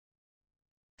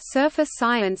Surface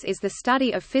science is the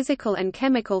study of physical and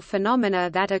chemical phenomena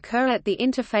that occur at the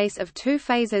interface of two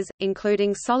phases,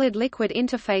 including solid-liquid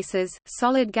interfaces,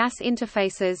 solid-gas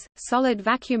interfaces,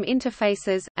 solid-vacuum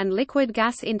interfaces, and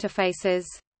liquid-gas interfaces.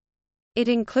 It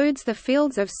includes the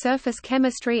fields of surface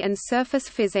chemistry and surface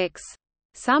physics.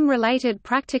 Some related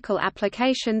practical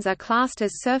applications are classed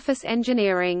as surface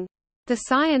engineering. The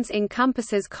science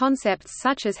encompasses concepts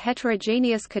such as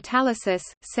heterogeneous catalysis,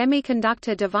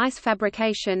 semiconductor device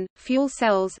fabrication, fuel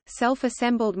cells,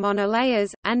 self-assembled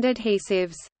monolayers, and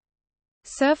adhesives.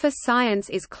 Surface science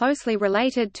is closely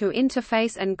related to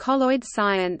interface and colloid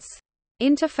science.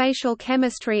 Interfacial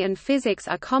chemistry and physics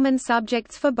are common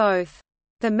subjects for both.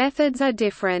 The methods are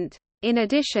different. In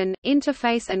addition,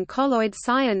 interface and colloid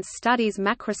science studies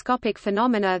macroscopic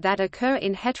phenomena that occur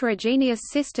in heterogeneous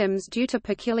systems due to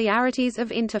peculiarities of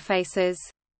interfaces.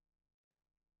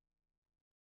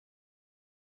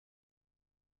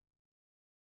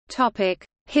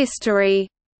 History.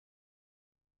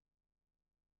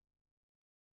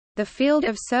 The field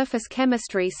of surface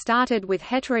chemistry started with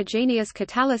heterogeneous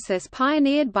catalysis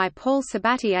pioneered by Paul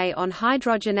Sabatier on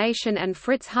hydrogenation and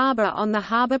Fritz Haber on the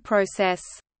Haber process.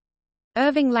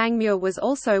 Irving Langmuir was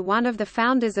also one of the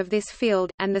founders of this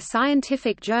field, and the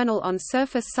scientific journal on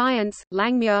surface science,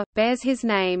 Langmuir, bears his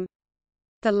name.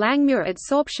 The Langmuir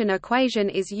adsorption equation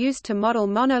is used to model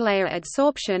monolayer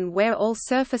adsorption where all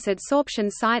surface adsorption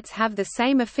sites have the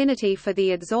same affinity for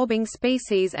the adsorbing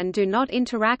species and do not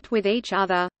interact with each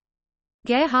other.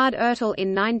 Gerhard Ertl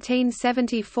in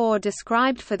 1974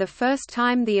 described for the first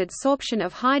time the adsorption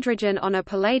of hydrogen on a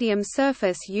palladium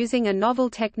surface using a novel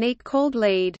technique called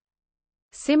lead.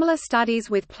 Similar studies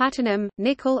with platinum,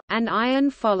 nickel, and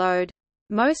iron followed.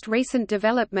 Most recent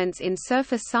developments in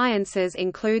surface sciences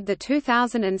include the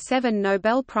 2007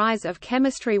 Nobel Prize of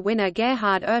Chemistry winner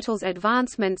Gerhard Ertl's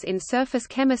advancements in surface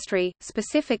chemistry,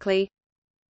 specifically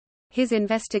his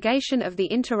investigation of the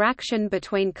interaction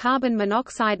between carbon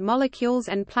monoxide molecules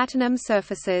and platinum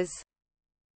surfaces.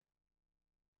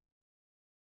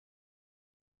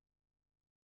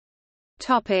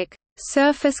 Topic: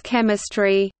 Surface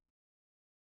chemistry.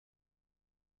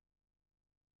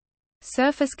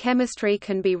 Surface chemistry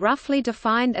can be roughly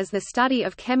defined as the study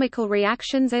of chemical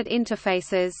reactions at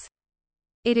interfaces.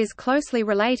 It is closely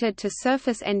related to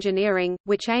surface engineering,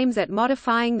 which aims at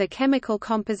modifying the chemical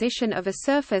composition of a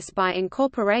surface by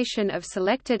incorporation of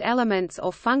selected elements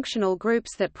or functional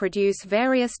groups that produce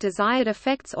various desired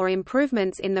effects or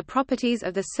improvements in the properties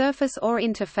of the surface or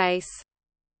interface.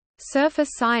 Surface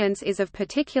science is of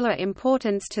particular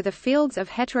importance to the fields of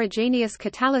heterogeneous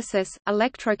catalysis,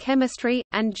 electrochemistry,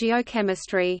 and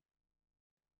geochemistry.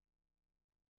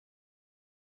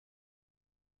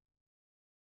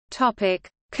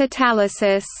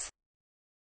 Catalysis.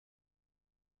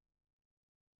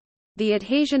 The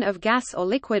adhesion of gas or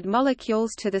liquid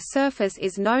molecules to the surface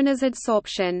is known as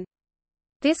adsorption.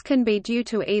 This can be due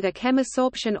to either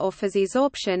chemisorption or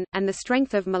physisorption, and the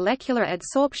strength of molecular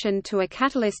adsorption to a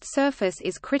catalyst surface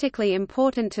is critically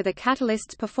important to the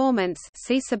catalyst's performance.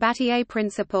 See Sabatier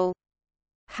principle.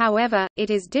 However, it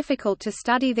is difficult to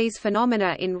study these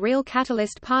phenomena in real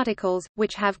catalyst particles,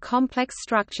 which have complex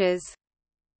structures.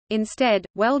 Instead,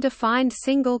 well-defined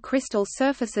single crystal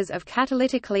surfaces of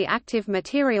catalytically active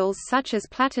materials such as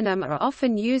platinum are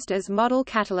often used as model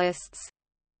catalysts.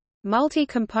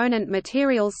 Multi-component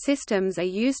materials systems are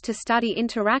used to study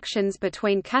interactions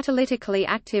between catalytically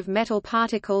active metal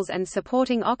particles and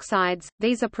supporting oxides.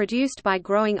 These are produced by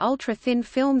growing ultra-thin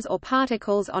films or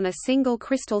particles on a single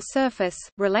crystal surface.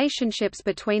 Relationships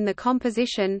between the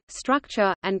composition,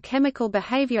 structure, and chemical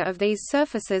behavior of these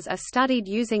surfaces are studied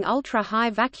using ultra-high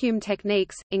vacuum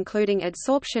techniques, including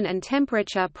adsorption and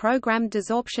temperature-programmed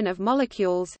desorption of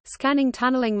molecules, scanning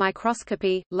tunneling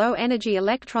microscopy, low-energy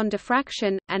electron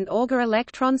diffraction, and Auger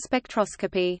electron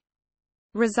spectroscopy.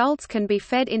 Results can be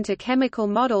fed into chemical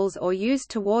models or used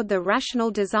toward the rational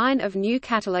design of new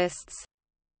catalysts.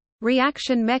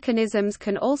 Reaction mechanisms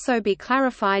can also be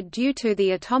clarified due to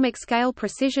the atomic scale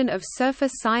precision of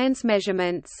surface science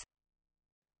measurements.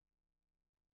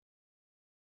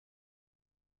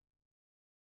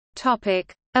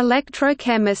 Topic: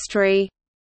 Electrochemistry.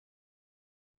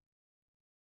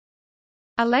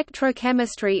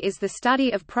 Electrochemistry is the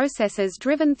study of processes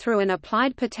driven through an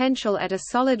applied potential at a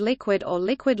solid-liquid or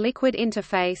liquid-liquid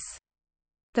interface.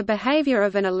 The behavior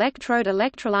of an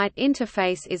electrode-electrolyte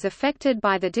interface is affected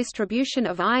by the distribution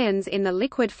of ions in the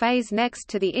liquid phase next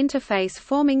to the interface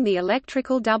forming the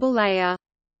electrical double layer.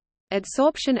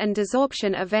 Adsorption and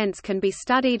desorption events can be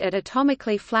studied at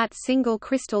atomically flat single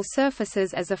crystal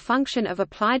surfaces as a function of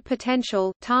applied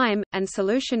potential, time, and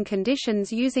solution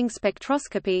conditions using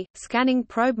spectroscopy, scanning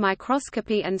probe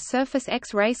microscopy and surface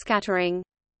X-ray scattering.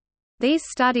 These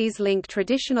studies link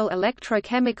traditional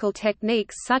electrochemical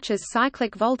techniques such as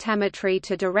cyclic voltammetry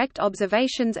to direct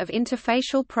observations of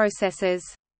interfacial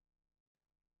processes.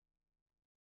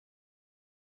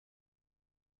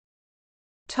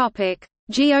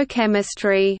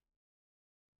 Geochemistry.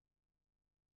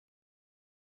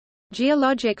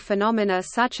 Geologic phenomena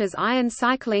such as ion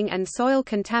cycling and soil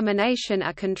contamination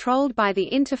are controlled by the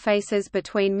interfaces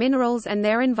between minerals and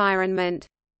their environment.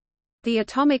 The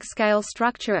atomic scale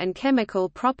structure and chemical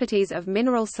properties of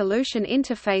mineral solution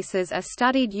interfaces are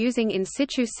studied using in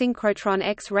situ synchrotron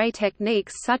X-ray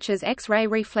techniques such as X-ray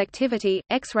reflectivity,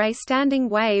 X-ray standing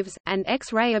waves, and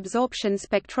X-ray absorption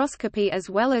spectroscopy as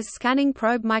well as scanning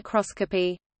probe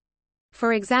microscopy.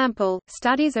 For example,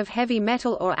 studies of heavy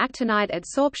metal or actinide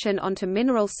adsorption onto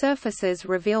mineral surfaces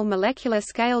reveal molecular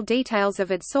scale details of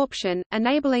adsorption,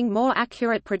 enabling more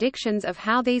accurate predictions of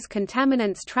how these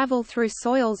contaminants travel through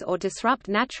soils or disrupt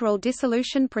natural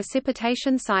dissolution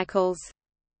precipitation cycles.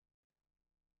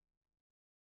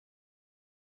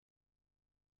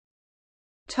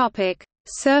 Topic: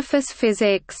 Surface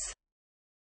physics.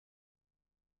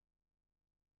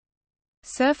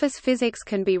 Surface physics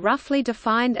can be roughly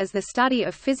defined as the study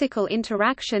of physical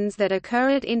interactions that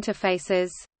occur at interfaces.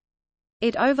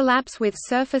 It overlaps with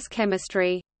surface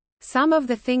chemistry. Some of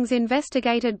the things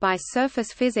investigated by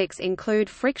surface physics include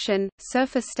friction,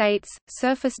 surface states,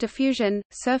 surface diffusion,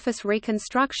 surface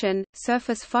reconstruction,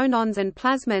 surface phonons and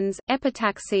plasmons,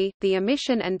 epitaxy, the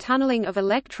emission and tunneling of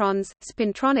electrons,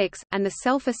 spintronics, and the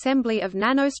self-assembly of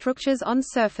nanostructures on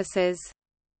surfaces.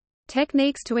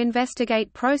 Techniques to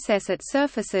investigate process at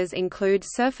surfaces include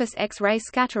surface X-ray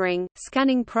scattering,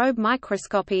 scanning probe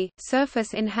microscopy,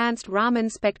 surface-enhanced Raman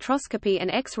spectroscopy and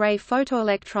X-ray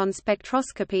photoelectron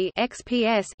spectroscopy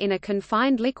 (XPS) in a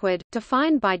confined liquid,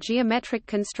 defined by geometric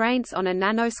constraints on a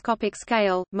nanoscopic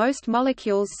scale. Most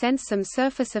molecules sense some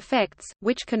surface effects,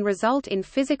 which can result in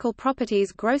physical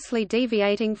properties grossly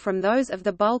deviating from those of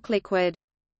the bulk liquid.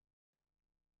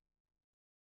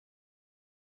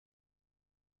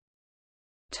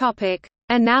 Topic: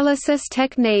 Analysis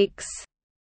techniques.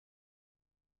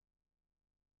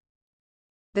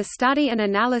 The study and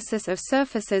analysis of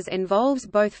surfaces involves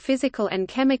both physical and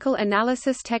chemical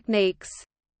analysis techniques.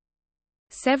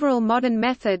 Several modern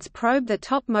methods probe the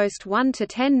topmost 1 to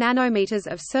 10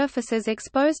 nanometers of surfaces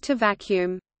exposed to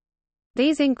vacuum.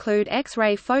 These include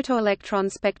X-ray photoelectron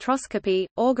spectroscopy,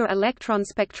 Auger electron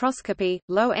spectroscopy,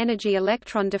 low-energy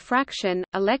electron diffraction,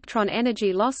 electron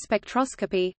energy loss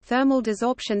spectroscopy, thermal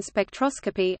desorption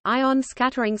spectroscopy, ion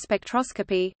scattering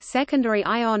spectroscopy, secondary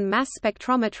ion mass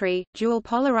spectrometry, dual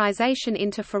polarization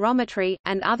interferometry,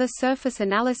 and other surface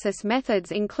analysis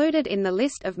methods included in the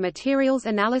list of materials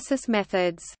analysis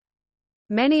methods.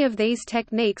 Many of these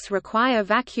techniques require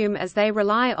vacuum as they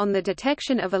rely on the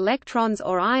detection of electrons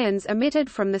or ions emitted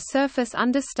from the surface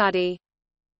under study.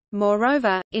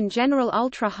 Moreover, in general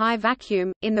ultra-high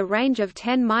vacuum, in the range of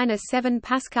 10⁻⁷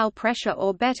 pascal pressure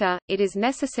or better, it is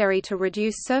necessary to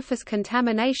reduce surface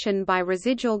contamination by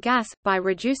residual gas, by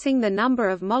reducing the number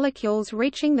of molecules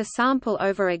reaching the sample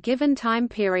over a given time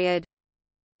period.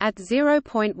 At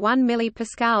 0.1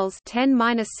 millipascals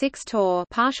 10⁻⁶ torr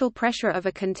partial pressure of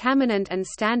a contaminant and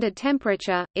standard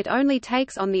temperature, it only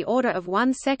takes on the order of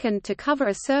 1 second to cover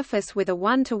a surface with a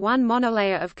 1-to-1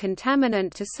 monolayer of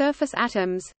contaminant to surface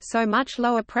atoms, so much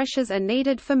lower pressures are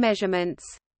needed for measurements.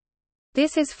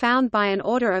 This is found by an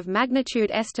order of magnitude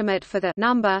estimate for the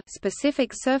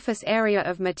specific surface area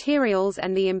of materials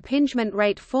and the impingement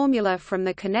rate formula from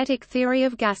the kinetic theory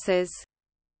of gases.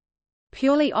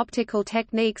 Purely optical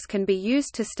techniques can be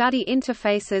used to study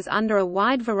interfaces under a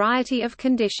wide variety of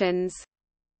conditions.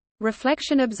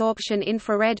 Reflection absorption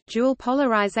infrared, dual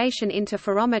polarization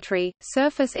interferometry,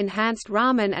 surface-enhanced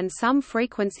Raman and some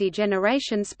frequency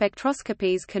generation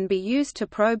spectroscopies can be used to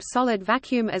probe solid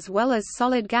vacuum as well as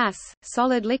solid gas,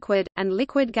 solid liquid, and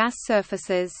liquid gas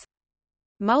surfaces.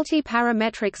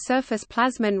 Multi-parametric surface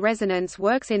plasmon resonance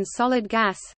works in solid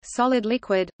gas, solid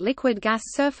liquid, liquid gas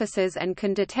surfaces and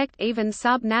can detect even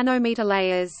sub-nanometer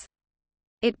layers.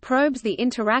 It probes the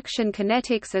interaction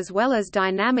kinetics as well as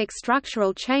dynamic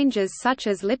structural changes such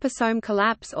as liposome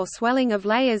collapse or swelling of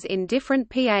layers in different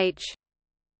pH.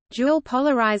 Dual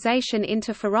polarization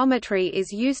interferometry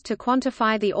is used to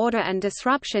quantify the order and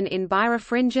disruption in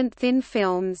birefringent thin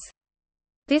films.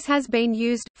 This has been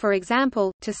used, for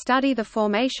example, to study the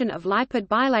formation of lipid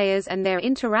bilayers and their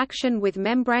interaction with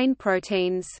membrane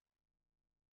proteins.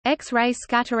 X-ray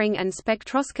scattering and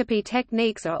spectroscopy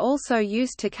techniques are also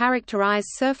used to characterize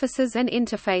surfaces and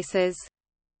interfaces.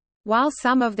 While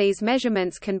some of these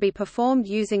measurements can be performed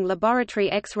using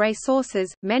laboratory X-ray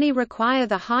sources, many require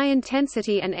the high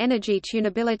intensity and energy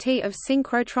tunability of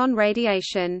synchrotron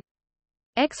radiation.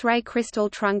 X-ray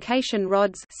crystal truncation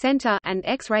rods and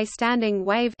X-ray standing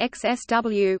wave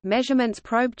 (XSW) measurements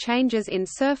probe changes in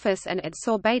surface and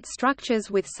adsorbate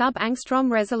structures with sub-angstrom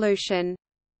resolution.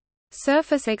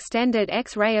 Surface extended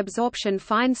X-ray absorption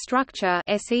fine structure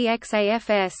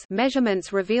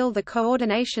measurements reveal the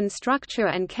coordination structure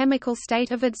and chemical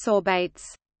state of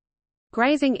adsorbates.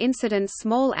 Grazing incidence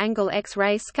small angle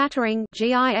X-ray scattering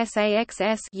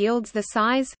yields the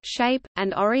size, shape,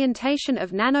 and orientation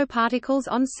of nanoparticles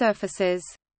on surfaces.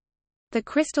 The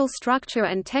crystal structure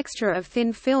and texture of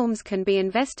thin films can be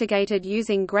investigated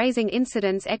using grazing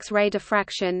incidence X-ray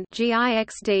diffraction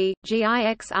 (GIXD,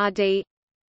 GIXRD).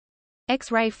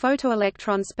 X-ray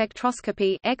photoelectron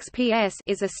spectroscopy (XPS)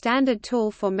 is a standard tool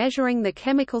for measuring the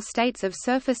chemical states of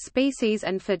surface species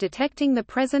and for detecting the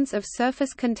presence of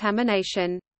surface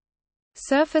contamination.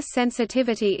 Surface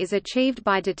sensitivity is achieved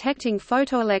by detecting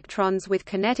photoelectrons with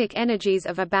kinetic energies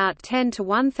of about 10 to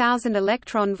 1000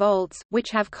 electron volts, which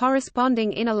have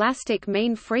corresponding inelastic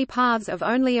mean free paths of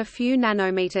only a few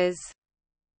nanometers.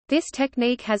 This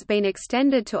technique has been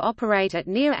extended to operate at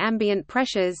near ambient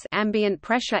pressures, ambient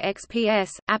pressure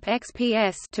XPS,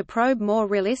 AP-XPS, to probe more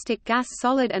realistic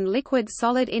gas-solid and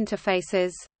liquid-solid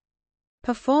interfaces.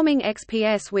 Performing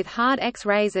XPS with hard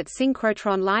X-rays at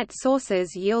synchrotron light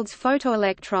sources yields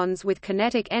photoelectrons with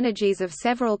kinetic energies of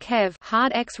several keV,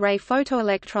 hard X-ray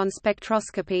photoelectron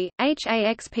spectroscopy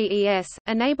 (HAXPES),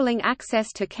 enabling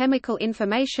access to chemical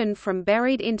information from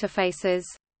buried interfaces.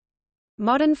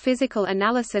 Modern physical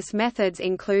analysis methods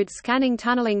include scanning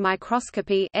tunneling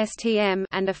microscopy (STM)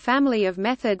 and a family of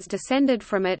methods descended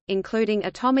from it, including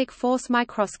atomic force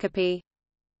microscopy.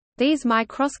 These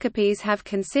microscopies have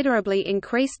considerably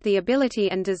increased the ability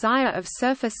and desire of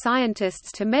surface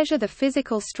scientists to measure the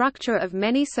physical structure of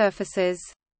many surfaces.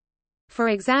 For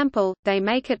example, they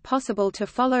make it possible to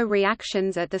follow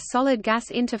reactions at the solid-gas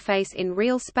interface in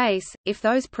real space, if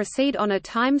those proceed on a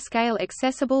time scale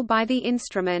accessible by the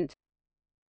instrument.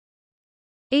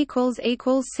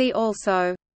 See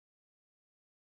also